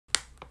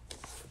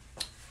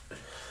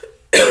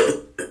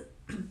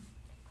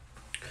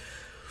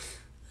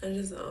I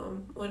just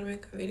want to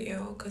make a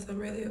video because I'm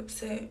really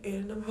upset,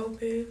 and I'm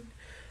hoping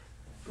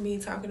me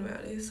talking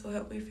about this will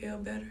help me feel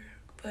better.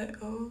 But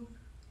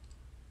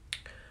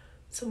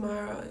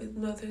tomorrow is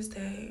Mother's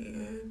Day,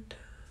 and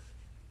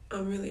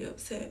I'm really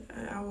upset.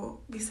 I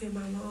won't be seeing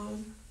my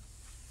mom.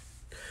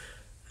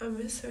 I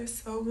miss her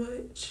so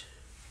much.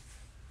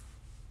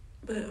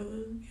 But yeah,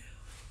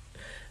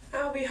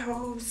 I'll be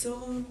home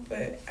soon.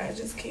 But I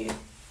just can't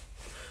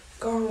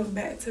go home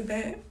back to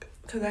back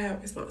because I have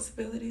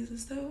responsibilities and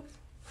stuff.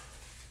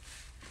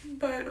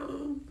 But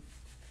I'm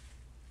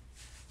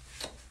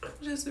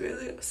just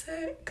really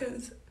upset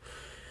because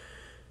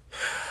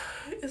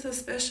it's a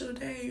special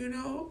day, you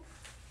know,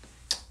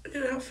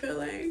 and I feel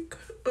like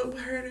I'm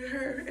hurting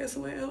her as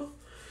well.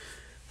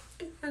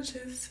 I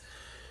just,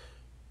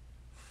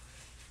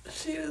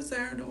 she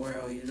deserved the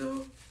world, you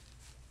know.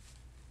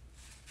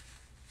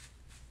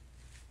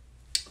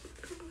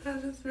 I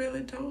just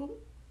really don't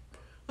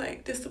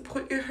like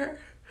disappointing her.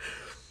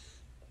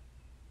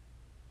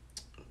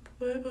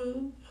 But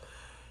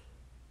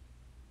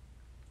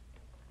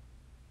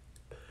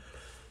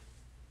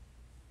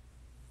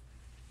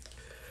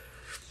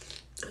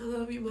I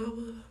love you,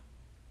 Mama,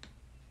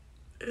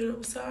 and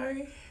I'm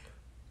sorry.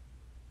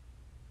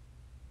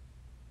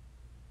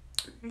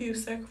 You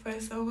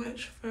sacrificed so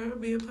much for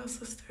me and my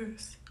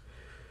sisters.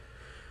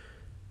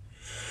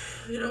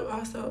 And I'm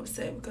also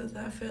upset because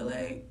I feel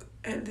like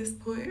at this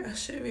point I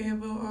should be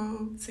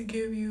able to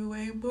give you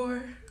way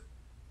more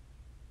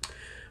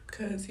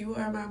because you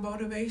are my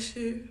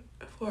motivation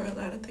for a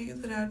lot of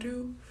things that I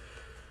do.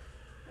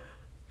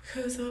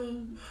 Because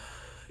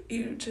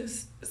you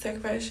just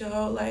sacrificed your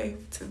whole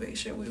life to make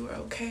sure we were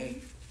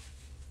okay.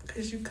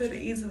 Because you could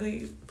have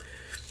easily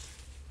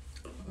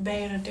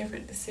made a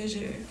different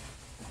decision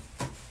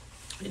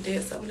and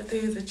did some of the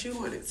things that you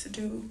wanted to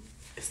do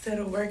instead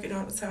of working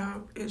all the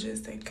time and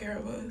just take care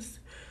of us.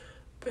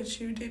 But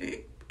you did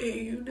it, and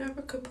you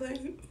never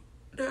complained,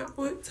 not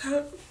one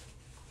time.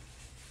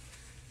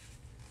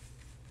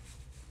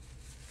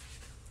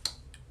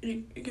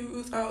 You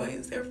was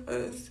always there for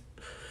us.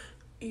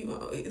 You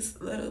always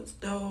let us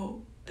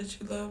know that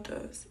you loved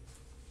us.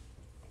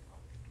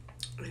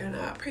 And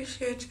I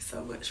appreciate you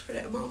so much for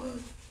that, Mama.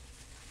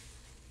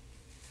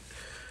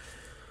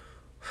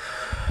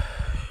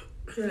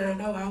 And I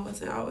know I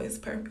wasn't always a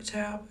perfect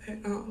child, but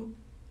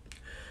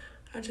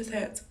I just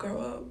had to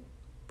grow up.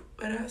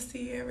 But I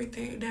see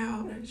everything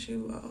now that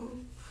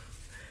you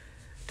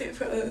did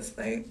for us,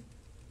 like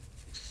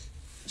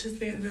just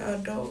being an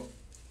adult.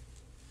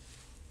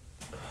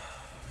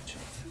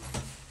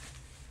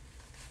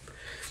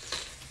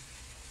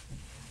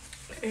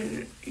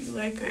 And you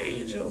like an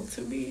angel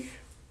to me.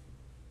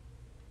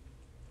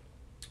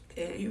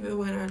 And even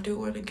when I do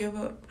want to give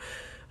up,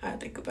 I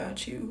think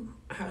about you,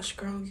 how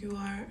strong you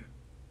are,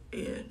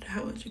 and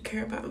how much you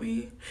care about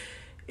me,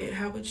 and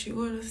how much you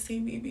want to see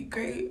me be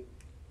great.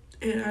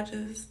 And I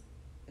just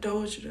don't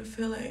want you to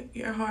feel like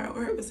your hard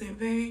work was in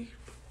vain.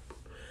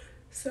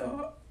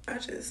 So I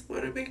just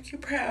want to make you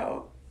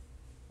proud.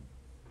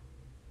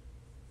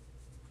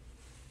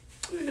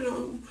 You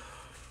know,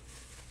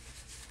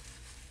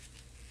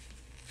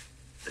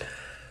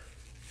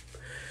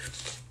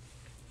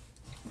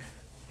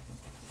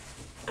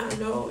 I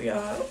know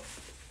y'all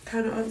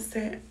kind of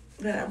upset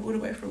that I moved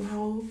away from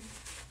home,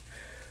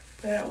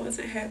 but I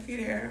wasn't happy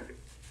there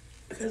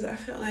because I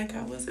felt like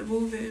I wasn't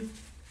moving.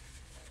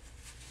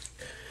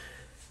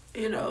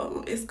 You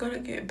know, it's gonna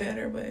get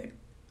better, but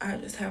I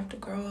just have to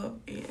grow up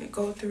and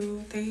go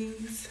through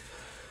things,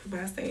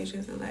 my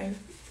stages in life,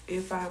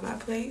 and find my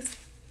place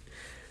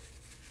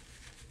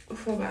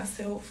for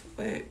myself.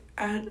 But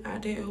I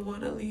didn't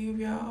want to leave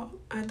y'all.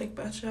 I think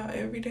about y'all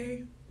every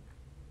day,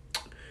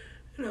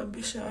 and I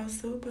miss y'all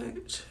so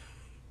much.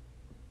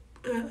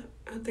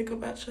 I think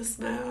about your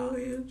smile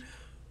and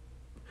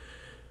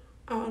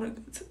all the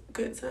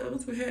good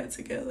times we had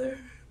together,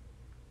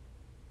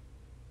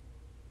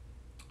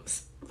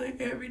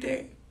 like every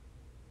day.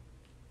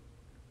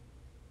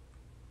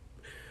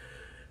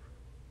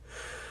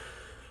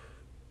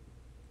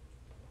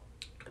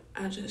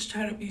 I just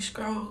try to be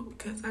strong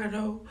because I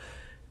know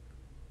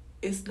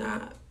it's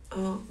not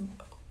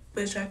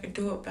much I can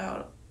do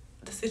about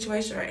the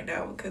situation right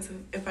now, because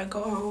if I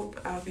go home,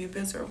 I'll be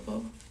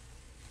miserable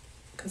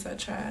because I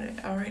tried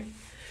it already.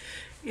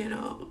 You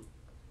know,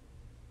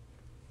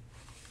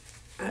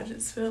 I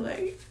just feel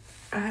like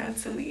I had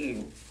to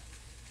leave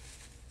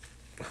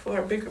for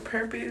a bigger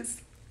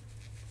purpose,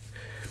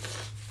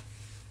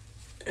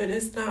 and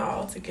it's not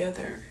all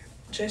together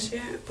just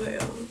yet,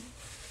 but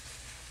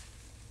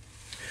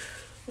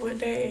one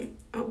day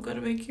I'm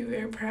gonna make you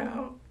very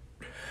proud,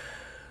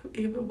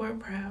 even more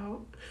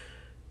proud,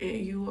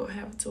 and you won't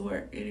have to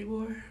work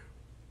anymore.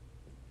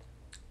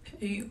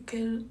 You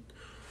can,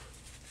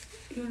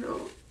 you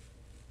know,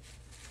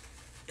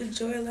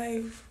 enjoy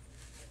life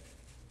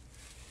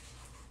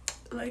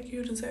like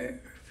you deserve.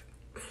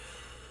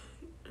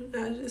 And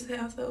I just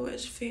have so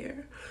much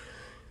fear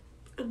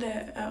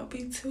that I'll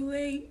be too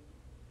late.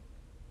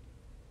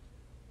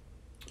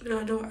 And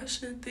I know I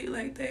shouldn't think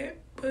like that,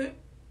 but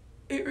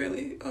it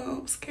really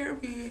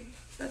scared me.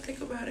 I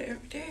think about it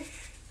every day.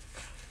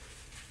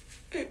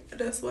 And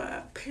that's why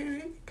I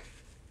panic.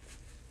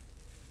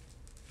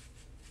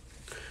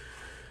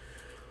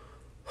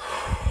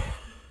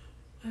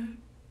 But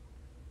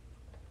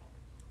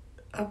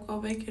I'm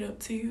gonna make it up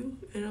to you,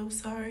 and I'm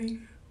sorry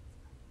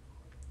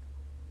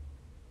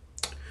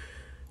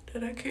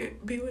that I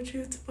can't be with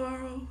you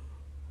tomorrow.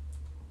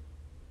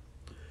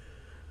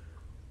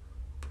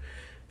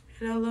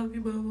 And I love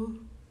you, Mama.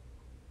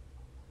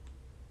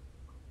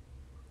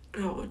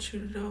 I want you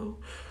to know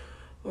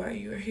why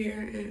you're here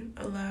and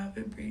alive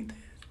and breathing.